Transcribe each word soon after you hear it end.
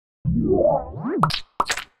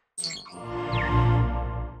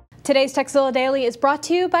Today's Tekzilla Daily is brought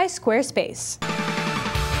to you by Squarespace.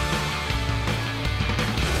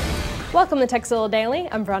 Welcome to Tekzilla Daily.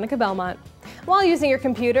 I'm Veronica Belmont. While using your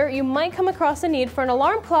computer, you might come across a need for an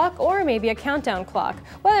alarm clock or maybe a countdown clock,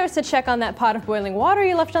 whether it's to check on that pot of boiling water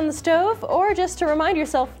you left on the stove or just to remind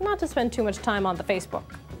yourself not to spend too much time on the Facebook.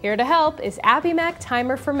 Here to help is Apimac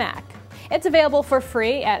Timer for Mac. It's available for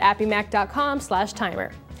free at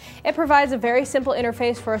apimac.com/timer. It provides a very simple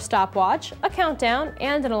interface for a stopwatch, a countdown,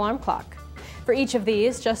 and an alarm clock. For each of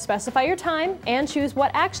these, just specify your time and choose what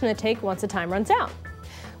action to take once the time runs out.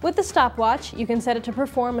 With the stopwatch, you can set it to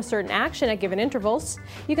perform a certain action at given intervals.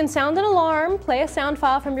 You can sound an alarm, play a sound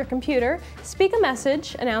file from your computer, speak a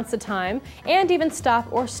message, announce the time, and even stop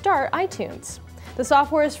or start iTunes. The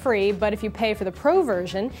software is free, but if you pay for the Pro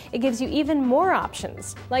version, it gives you even more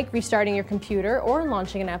options, like restarting your computer or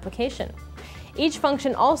launching an application. Each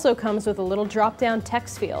function also comes with a little drop-down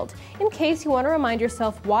text field, in case you want to remind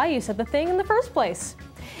yourself why you set the thing in the first place.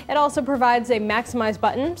 It also provides a maximize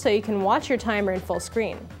button so you can watch your timer in full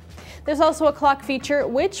screen. There's also a clock feature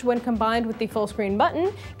which, when combined with the full screen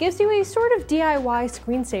button, gives you a sort of DIY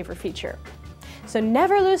screensaver feature. So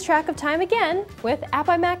never lose track of time again with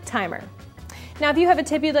Apimac Timer. Now if you have a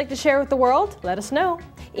tip you'd like to share with the world, let us know.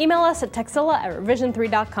 Email us at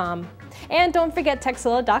tekzilla@revision3.com. And don't forget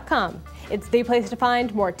tekzilla.com. It's the place to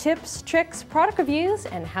find more tips, tricks, product reviews,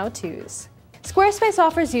 and how-tos. Squarespace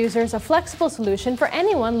offers users a flexible solution for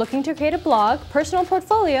anyone looking to create a blog, personal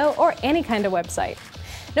portfolio, or any kind of website.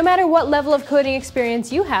 No matter what level of coding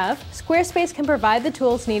experience you have, Squarespace can provide the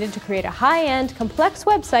tools needed to create a high-end, complex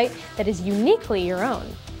website that is uniquely your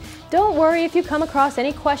own. Don't worry if you come across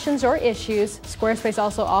any questions or issues. Squarespace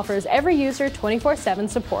also offers every user 24/7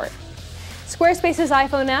 support. Squarespace's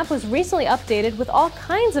iPhone app was recently updated with all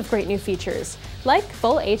kinds of great new features, like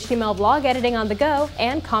full HTML blog editing on the go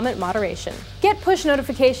and comment moderation. Get push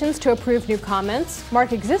notifications to approve new comments,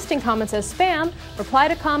 mark existing comments as spam, reply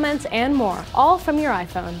to comments, and more, all from your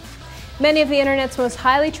iPhone. Many of the internet's most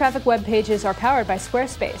highly trafficked web pages are powered by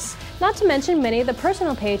Squarespace, not to mention many of the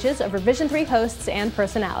personal pages of Revision 3 hosts and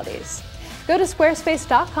personalities. Go to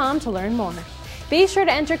squarespace.com to learn more. Be sure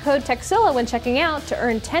to enter code Tekzilla when checking out to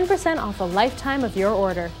earn 10% off a lifetime of your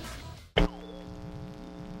order.